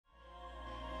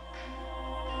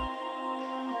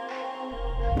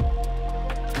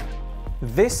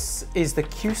This is the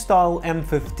Questyle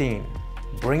M15,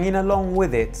 bringing along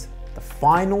with it the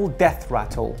final death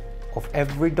rattle of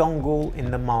every dongle in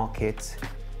the market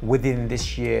within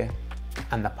this year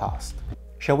and the past.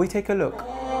 Shall we take a look?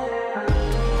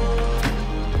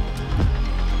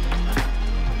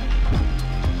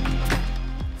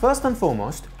 First and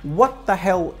foremost, what the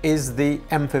hell is the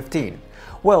M15?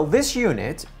 Well, this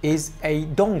unit is a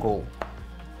dongle.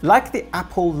 Like the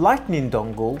Apple Lightning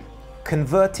dongle,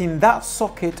 converting that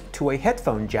socket to a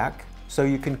headphone jack so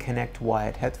you can connect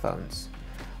wired headphones.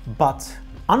 But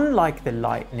unlike the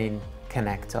Lightning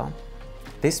connector,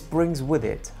 this brings with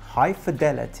it high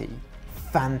fidelity,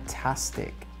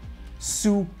 fantastic,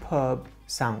 superb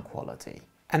sound quality.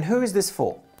 And who is this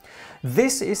for?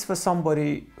 This is for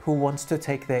somebody who wants to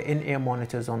take their in-ear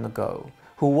monitors on the go,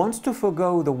 who wants to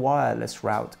forgo the wireless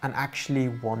route and actually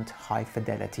want high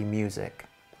fidelity music.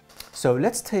 So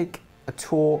let's take a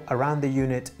tour around the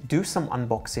unit, do some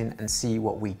unboxing and see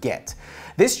what we get.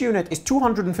 This unit is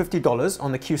 $250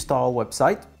 on the Questyle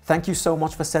website. Thank you so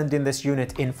much for sending this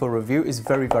unit in for review. It's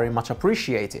very, very much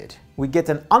appreciated. We get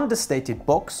an understated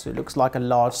box. It looks like a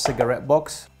large cigarette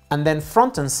box. And then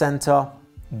front and center,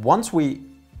 once we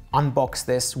unbox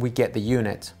this, we get the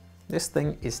unit. This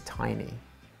thing is tiny.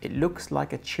 It looks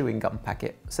like a chewing gum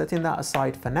packet. Setting that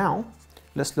aside for now,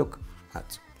 let's look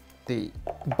at the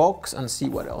box and see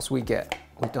what else we get.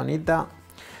 We don't need that.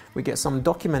 We get some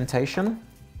documentation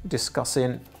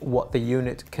discussing what the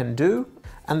unit can do,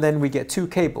 and then we get two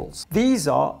cables. These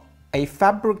are a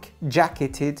fabric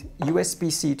jacketed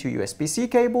USB-C to USB-C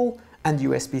cable and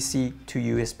USB-C to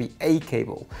USB-A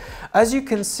cable. As you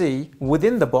can see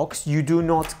within the box, you do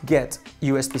not get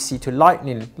USB-C to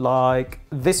Lightning like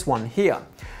this one here.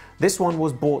 This one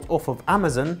was bought off of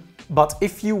Amazon, but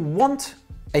if you want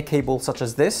a cable such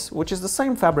as this, which is the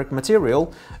same fabric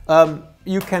material,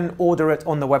 you can order it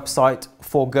on the website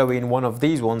foregoing one of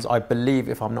these ones, I believe,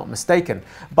 if I'm not mistaken,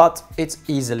 but it's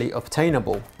easily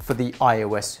obtainable for the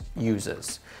iOS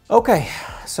users. Okay,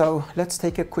 so let's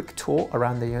take a quick tour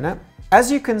around the unit.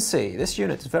 As you can see, this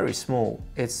unit is very small.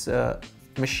 It's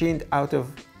machined out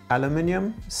of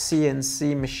aluminium,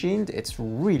 CNC machined. It's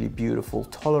really beautiful.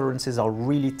 Tolerances are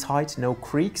really tight, no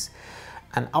creaks.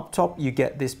 And up top, you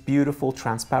get this beautiful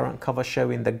transparent cover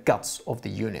showing the guts of the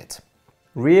unit.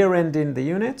 Rear ending the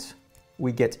unit,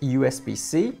 we get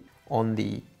USB-C. On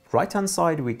the right-hand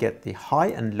side, we get the high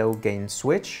and low gain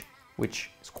switch, which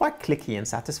is quite clicky and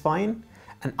satisfying.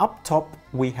 And up top,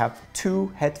 we have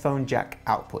two headphone jack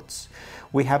outputs.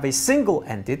 We have a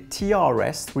single-ended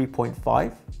TRS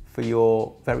 3.5 for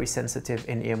your very sensitive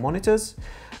in-ear monitors.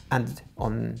 And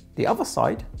on the other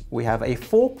side, we have a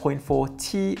 4.4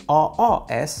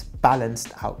 TRRS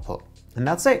balanced output. And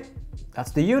that's it.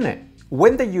 That's the unit.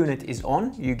 When the unit is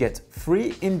on, you get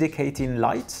three indicating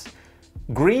lights.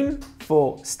 Green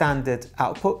for standard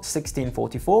output,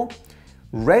 1644.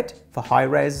 Red for high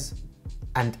res.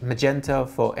 And magenta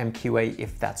for MQA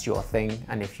if that's your thing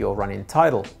and if you're running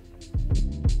Tidal.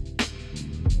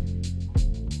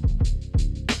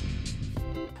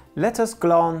 Let us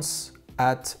glance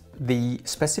at the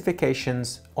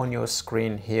specifications on your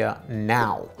screen here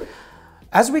now.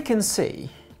 As we can see,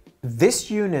 this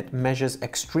unit measures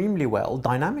extremely well.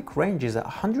 Dynamic range is at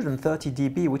 130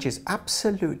 dB, which is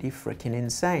absolutely freaking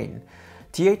insane.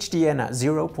 THDN at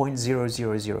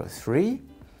 0.0003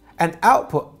 and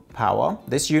output power,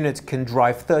 this unit can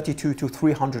drive 32 to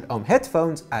 300 ohm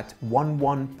headphones at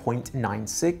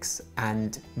 11.96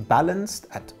 and balanced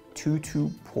at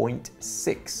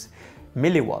 22.6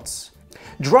 milliwatts.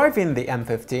 Driving the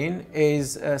M15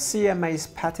 is CMA's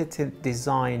patented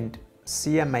designed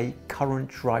CMA current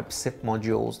drive SIP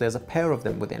modules. There's a pair of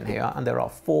them within here and there are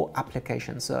 4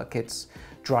 application circuits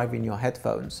driving your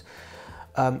headphones.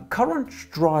 Current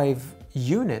drive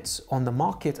units on the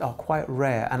market are quite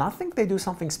rare and I think they do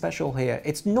something special here.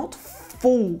 It's not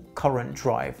full current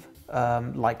drive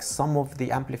like some of the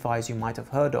amplifiers you might have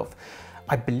heard of.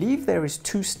 I believe there is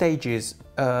 2 stages.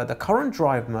 The current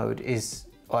drive mode is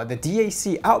the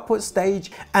DAC output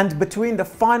stage, and between the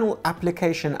final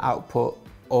application output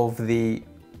of the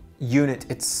unit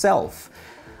itself.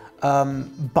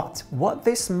 But what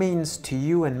this means to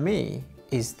you and me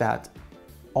is that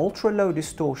ultra low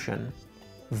distortion,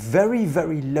 very,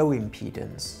 very low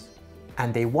impedance,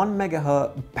 and a 1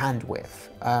 megahertz bandwidth.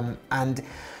 And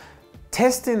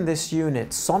testing this unit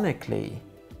sonically,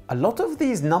 a lot of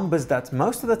these numbers that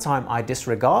most of the time I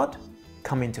disregard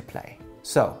come into play.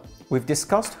 So we've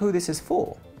discussed who this is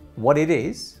for, what it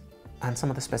is, and some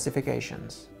of the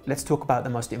specifications. Let's talk about the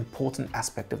most important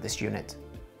aspect of this unit,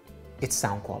 its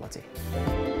sound quality.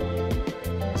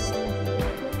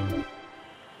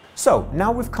 So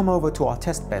now we've come over to our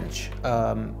test bench,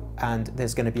 and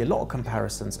there's going to be a lot of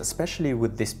comparisons, especially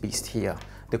with this beast here,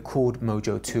 the Chord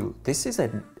Mojo 2. This is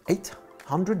an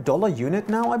 $800 unit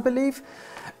now, I believe.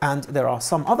 And there are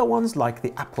some other ones like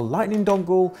the Apple Lightning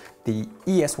dongle, the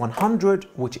ES100,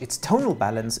 which its tonal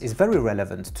balance is very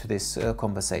relevant to this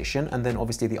conversation. And then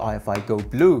obviously the IFI Go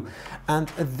Blue. And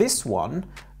this one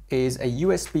is a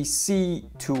USB-C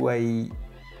to a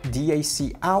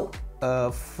DAC out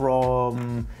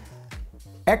from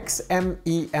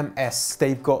XMEMS.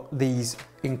 They've got these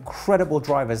incredible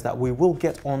drivers that we will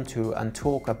get onto and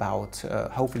talk about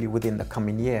hopefully within the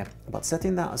coming year. But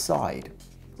setting that aside,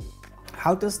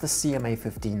 how does the CMA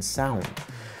 15 sound?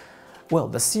 Well,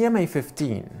 the CMA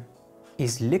 15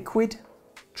 is liquid,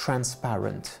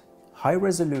 transparent, high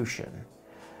resolution.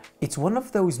 It's one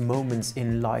of those moments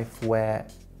in life where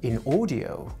in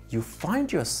audio you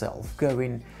find yourself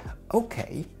going,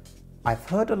 okay, I've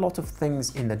heard a lot of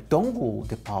things in the dongle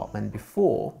department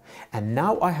before, and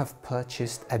now I have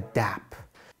purchased a DAC.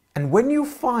 And when you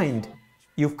find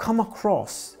you've come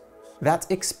across that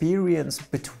experience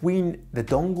between the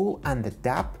dongle and the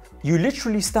DAC, you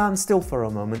literally stand still for a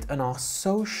moment and are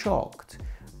so shocked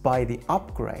by the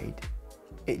upgrade.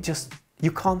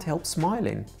 You can't help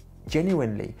smiling,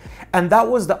 genuinely. And that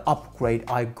was the upgrade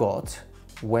I got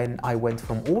when I went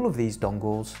from all of these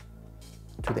dongles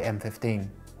to the M15.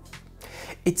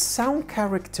 Its sound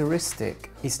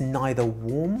characteristic is neither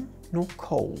warm nor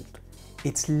cold,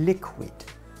 it's liquid.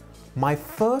 My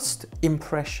first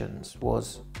impressions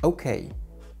was, okay,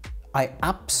 I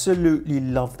absolutely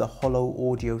love the Hollow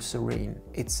Audio Serene.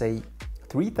 It's a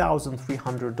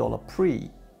 $3,300 pre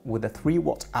with a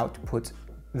 3-watt output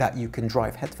that you can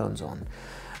drive headphones on.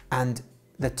 And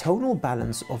the tonal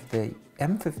balance of the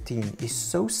M15 is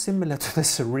so similar to the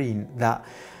Serene that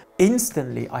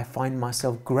instantly I find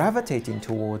myself gravitating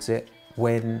towards it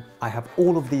when I have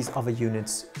all of these other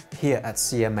units here at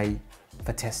CMA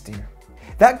for testing.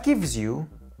 That gives you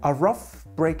a rough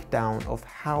breakdown of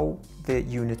how the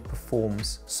unit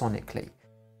performs sonically.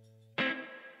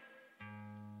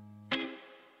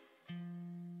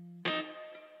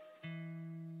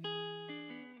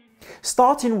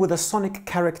 Starting with a sonic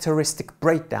characteristic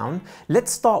breakdown,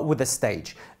 let's start with the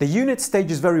stage. The unit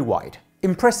stage is very wide.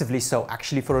 Impressively so,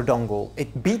 actually, for a dongle.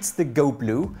 It beats the Go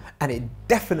Blue and it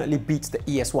definitely beats the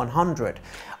ES100.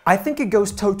 I think it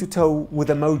goes toe-to-toe with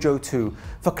the Mojo 2.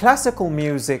 For classical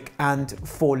music and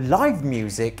for live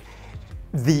music,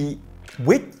 the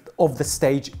width of the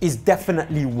stage is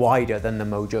definitely wider than the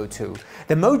Mojo 2.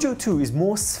 The Mojo 2 is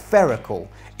more spherical.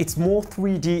 It's more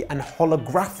 3D and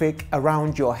holographic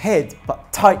around your head,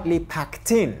 but tightly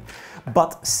packed in.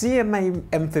 But CMA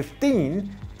M15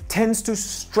 tends to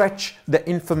stretch the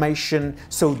information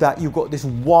so that you've got this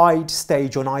wide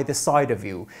stage on either side of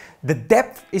you. The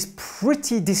depth is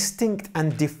pretty distinct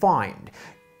and defined.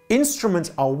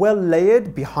 Instruments are well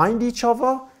layered behind each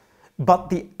other, but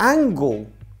the angle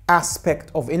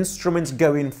aspect of instruments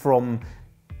going from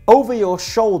over your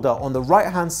shoulder on the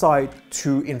right hand side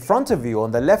to in front of you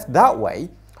on the left that way,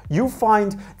 you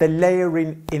find the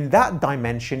layering in that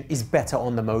dimension is better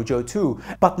on the Mojo 2.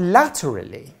 But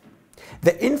laterally,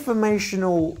 the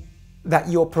informational that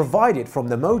you're provided from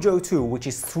the Mojo 2, which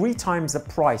is 3 times the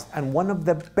price and one of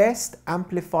the best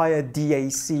amplifier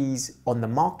DACs on the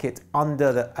market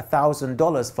under the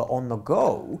 $1,000 for on the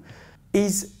go,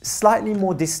 is slightly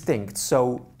more distinct.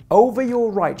 So over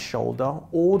your right shoulder,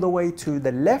 all the way to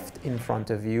the left in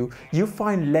front of you, you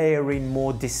find layering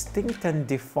more distinct and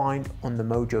defined on the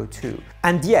Mojo 2.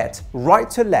 And yet,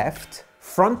 right to left,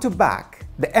 front to back,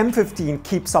 the M15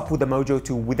 keeps up with the Mojo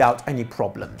 2 without any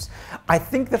problems. I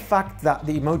think the fact that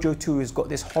the Mojo 2 has got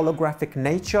this holographic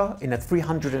nature in a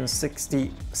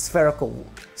 360 spherical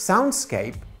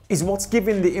soundscape is what's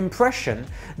giving the impression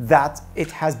that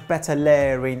it has better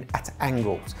layering at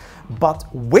angles. But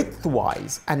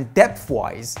width-wise and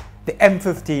depth-wise, the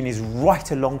M15 is right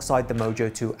alongside the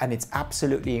Mojo 2, and it's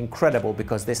absolutely incredible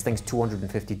because this thing's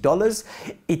 $250.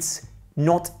 It's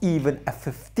not even a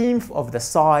 15th of the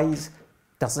size,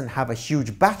 doesn't have a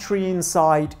huge battery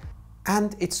inside,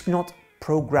 and it's not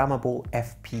programmable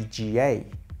FPGA.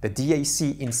 The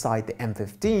DAC inside the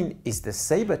M15 is the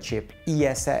Sabre chip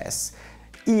ESS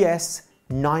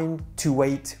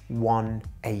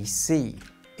ES9281AC.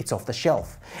 It's off the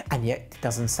shelf, and yet it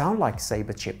doesn't sound like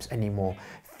Sabre chips anymore.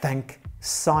 Thank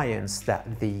science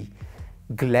that the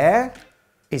glare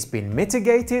is being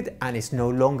mitigated and it's no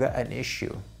longer an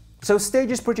issue. So stage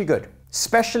is pretty good,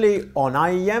 especially on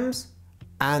IEMs,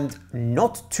 and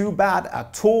not too bad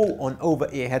at all on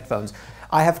over-ear headphones.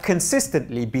 I have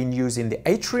consistently been using the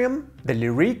Atrium, the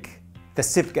Lyrique, the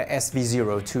Sivka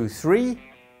SV023,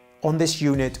 on this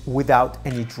unit without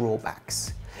any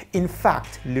drawbacks. In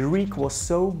fact, Lyrique was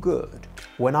so good.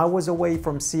 When I was away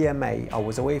from CMA, I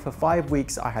was away for 5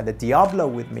 weeks, I had the Diablo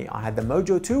with me, I had the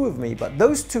Mojo 2 with me, but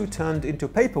those two turned into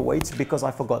paperweights because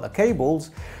I forgot the cables.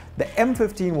 The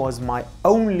M15 was my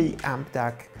only amp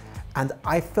DAC, and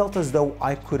I felt as though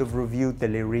I could have reviewed the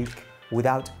Lyrique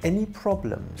without any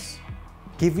problems,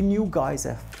 giving you guys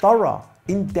a thorough,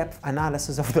 in-depth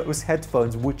analysis of those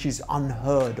headphones, which is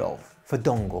unheard of for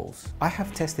dongles. I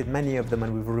have tested many of them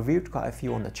and we've reviewed quite a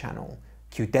few on the channel.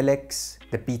 Qdelix,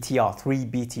 the BTR3,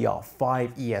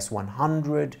 BTR5,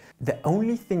 ES100. The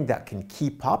only thing that can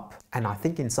keep up, and I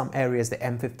think in some areas the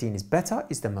M15 is better,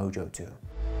 is the Mojo 2.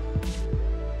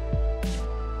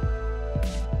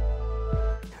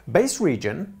 Bass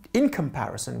region, in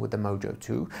comparison with the Mojo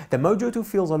 2, the Mojo 2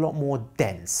 feels a lot more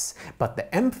dense, but the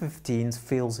M15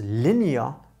 feels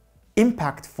linear,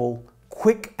 impactful,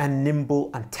 quick and nimble,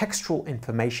 and textural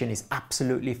information is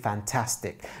absolutely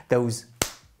fantastic. Those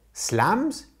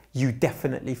slams you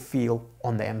definitely feel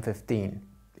on the M15.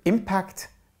 Impact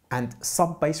and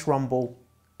sub-bass rumble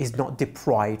is not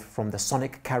deprived from the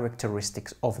sonic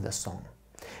characteristics of the song.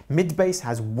 Mid-bass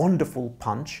has wonderful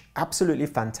punch, absolutely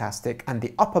fantastic, and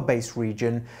the upper bass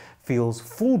region feels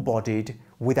full-bodied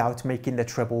without making the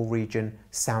treble region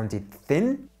sounded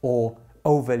thin or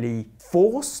overly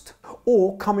forced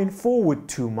or coming forward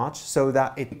too much so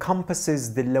that it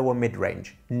encompasses the lower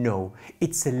mid-range. No,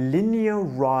 it's a linear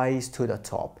rise to the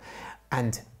top,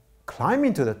 and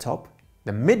climbing to the top,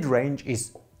 the mid-range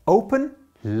is open,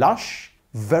 lush,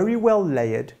 very well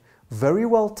layered, very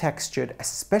well textured,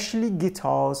 especially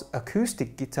guitars,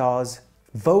 acoustic guitars,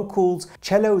 vocals,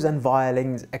 cellos and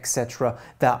violins, etc.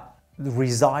 that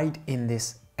reside in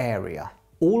this area.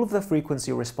 All of the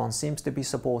frequency response seems to be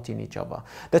supporting each other.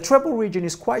 The treble region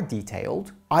is quite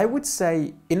detailed. I would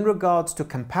say in regards to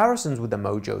comparisons with the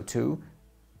Mojo 2,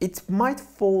 it might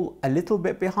fall a little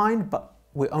bit behind, but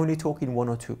we're only talking 1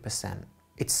 or 2%.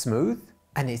 It's smooth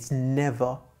and it's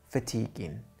never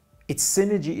fatiguing. Its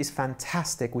synergy is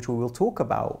fantastic, which we will talk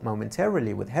about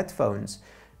momentarily with headphones,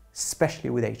 especially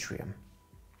with Atrium.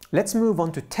 Let's move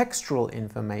on to textural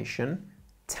information,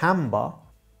 timbre,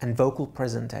 and vocal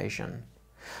presentation.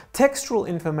 Textural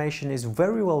information is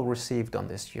very well received on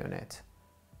this unit.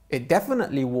 It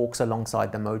definitely walks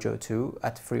alongside the Mojo 2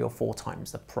 at 3 or 4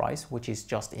 times the price, which is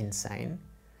just insane.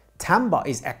 Timbre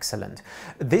is excellent.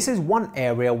 This is one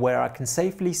area where I can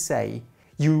safely say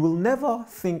you will never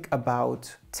think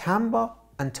about timbre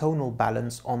and tonal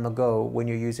balance on the go when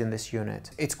you're using this unit.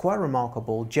 It's quite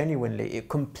remarkable, genuinely. It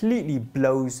completely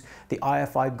blows the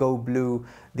IFI Go Blue,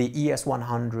 the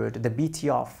ES100, the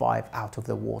BTR5 out of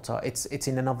the water. It's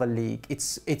in another league.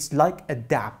 It's like a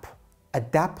DAP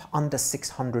under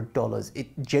 $600. It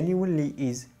genuinely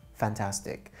is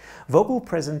fantastic. Vocal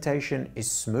presentation is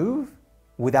smooth,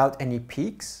 without any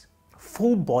peaks,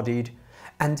 full-bodied,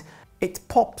 and it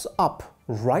pops up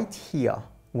right here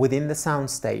within the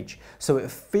soundstage, so it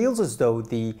feels as though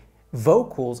the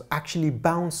vocals actually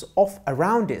bounce off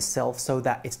around itself so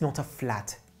that it's not a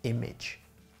flat image.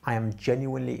 I am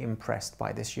genuinely impressed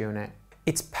by this unit.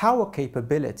 Its power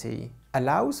capability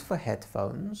allows for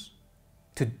headphones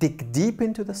to dig deep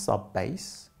into the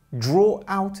sub-bass, draw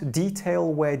out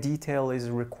detail where detail is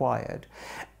required,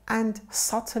 and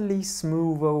subtly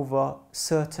smooth over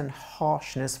certain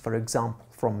harshness, for example,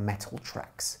 from metal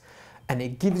tracks. And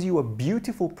it gives you a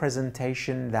beautiful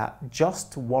presentation that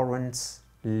just warrants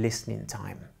listening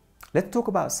time. Let's talk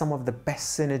about some of the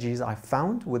best synergies I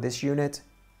found with this unit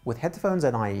with headphones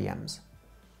and IEMs.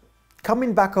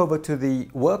 Coming back over to the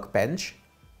workbench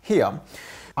here,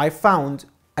 I found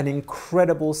an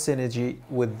incredible synergy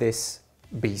with this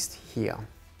beast here,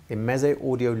 the CMA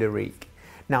Lyrique.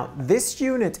 Now, this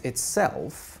unit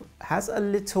itself has a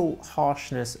little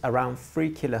harshness around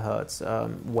 3 kilohertz,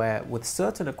 where with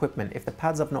certain equipment, if the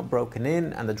pads have not broken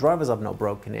in and the drivers have not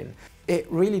broken in, it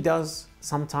really does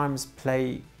sometimes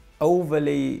play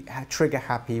overly trigger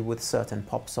happy with certain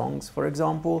pop songs, for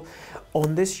example.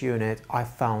 On this unit, I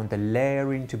found the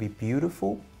layering to be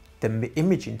beautiful, the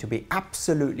imaging to be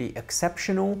absolutely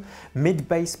exceptional,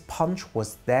 mid-bass punch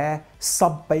was there,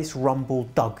 sub-bass rumble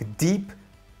dug deep.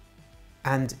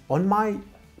 And on my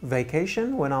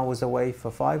vacation, when I was away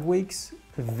for 5 weeks,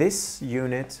 this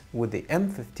unit with the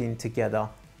M15 together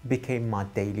became my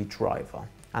daily driver.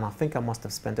 And I think I must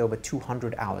have spent over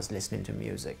 200 hours listening to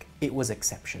music. It was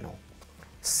exceptional.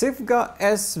 Sivga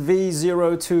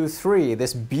SV023,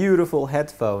 this beautiful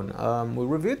headphone. We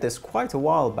reviewed this quite a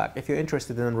while back. If you're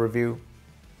interested in a review,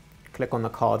 click on the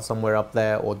card somewhere up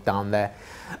there or down there.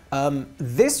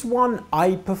 This one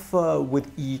I prefer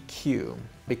with EQ.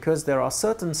 because there are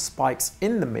certain spikes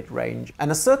in the mid-range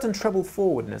and a certain treble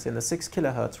forwardness in the 6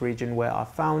 kHz region where I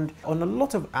found on a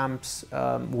lot of amps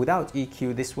without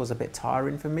EQ this was a bit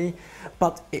tiring for me,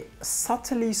 but it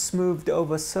subtly smoothed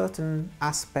over certain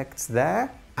aspects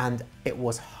there and it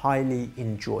was highly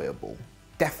enjoyable.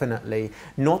 Definitely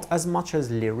not as much as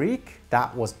Lyrique,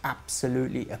 that was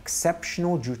absolutely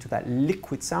exceptional due to that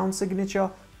liquid sound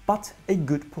signature, but a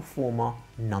good performer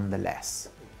nonetheless.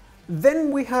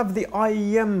 Then we have the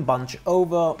IEM bunch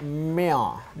over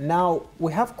CMA. Now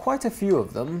we have quite a few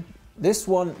of them. This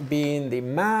one being the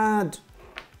Mad,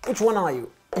 which one are you?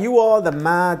 You are the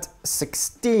Mad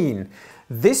 16.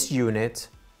 This unit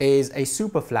is a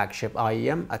super flagship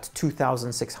IEM at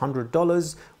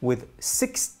 $2,600 with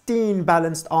 16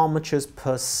 balanced armatures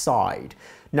per side.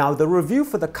 Now the review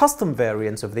for the custom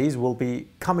variants of these will be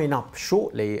coming up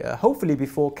shortly, hopefully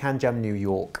before CanJam New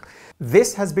York.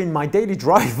 This has been my daily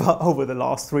driver over the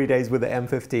last 3 days with the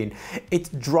M15.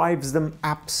 It drives them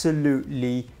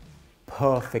absolutely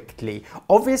perfectly.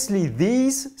 Obviously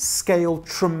these scale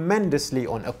tremendously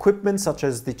on equipment such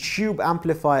as the tube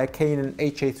amplifier Canon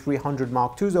HA300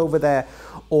 Mark IIs over there,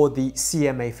 or the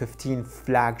CMA 15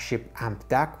 flagship Amp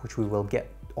DAC, which we will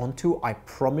get onto. I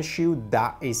promise you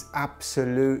that is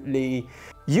absolutely,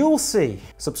 you'll see.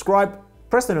 Subscribe,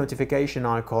 press the notification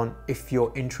icon if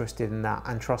you're interested in that,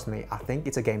 and trust me, I think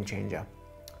it's a game changer.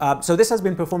 So this has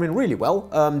been performing really well,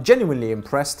 genuinely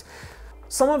impressed.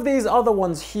 Some of these other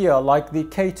ones here, like the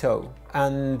Kato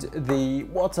and the,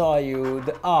 what are you,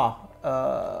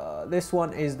 the, this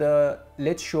one is the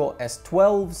Litshore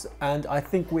S12s, and I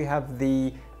think we have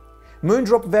the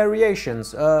Moondrop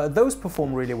variations. Those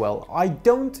perform really well. I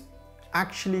don't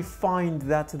actually find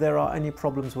that there are any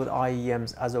problems with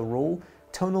IEMs as a rule.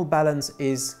 Tonal balance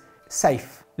is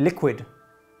safe, liquid,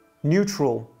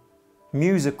 neutral,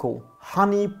 musical,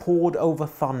 honey poured over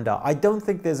thunder. I don't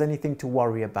think there's anything to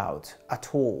worry about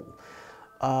at all.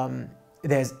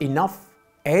 There's enough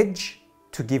edge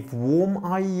to give warm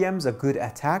IEMs a good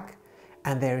attack,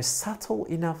 and there is subtle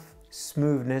enough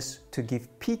smoothness to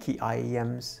give peaky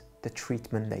IEMs the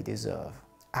treatment they deserve.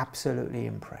 Absolutely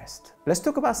impressed. Let's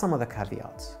talk about some of the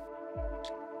caveats.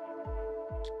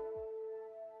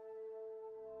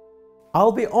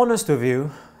 I'll be honest with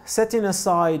you, setting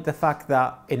aside the fact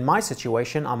that in my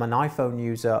situation, I'm an iPhone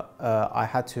user, I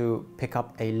had to pick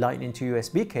up a Lightning to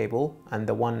USB cable, and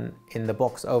the one in the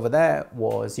box over there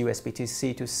was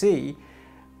USB-C to C.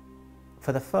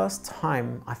 For the first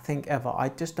time, I think ever, I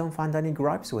just don't find any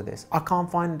gripes with this. I can't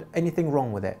find anything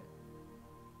wrong with it.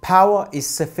 Power is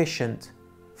sufficient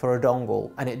for a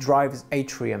dongle, and it drives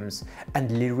Atriums and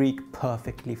Lyrique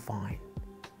perfectly fine.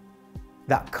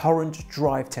 That current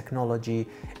drive technology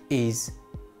is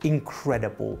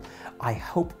incredible. I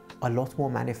hope a lot more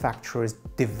manufacturers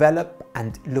develop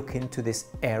and look into this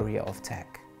area of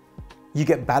tech. You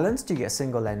get balanced, you get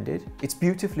single-ended, it's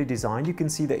beautifully designed, you can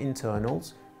see the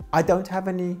internals. I don't have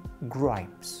any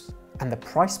gripes. And the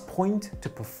price point to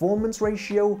performance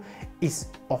ratio is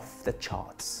off the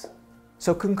charts.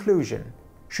 So conclusion,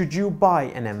 should you buy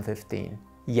an M15?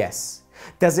 Yes.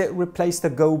 Does it replace the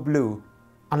Go Blue?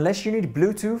 Unless you need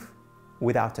Bluetooth,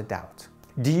 without a doubt.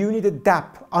 Do you need a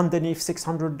DAP underneath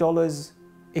 $600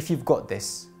 if you've got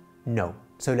this? No.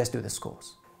 So let's do the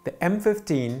scores. The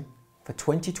M15 for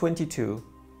 2022,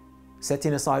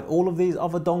 setting aside all of these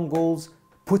other dongles,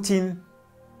 putting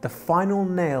the final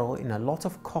nail in a lot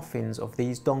of coffins of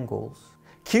these dongles,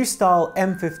 Questyle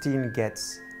M15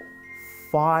 gets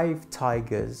 5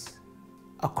 tigers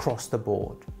across the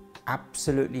board.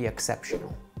 Absolutely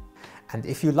exceptional. And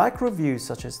if you like reviews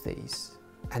such as these,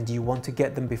 and you want to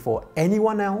get them before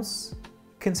anyone else,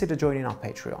 consider joining our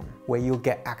Patreon, where you'll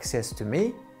get access to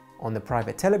me on the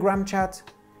private Telegram chat,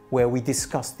 where we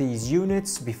discuss these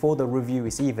units before the review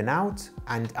is even out,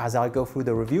 and as I go through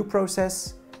the review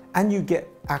process, and you get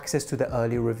access to the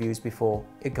early reviews before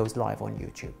it goes live on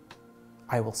YouTube.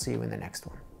 I will see you in the next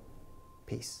one.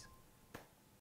 Peace.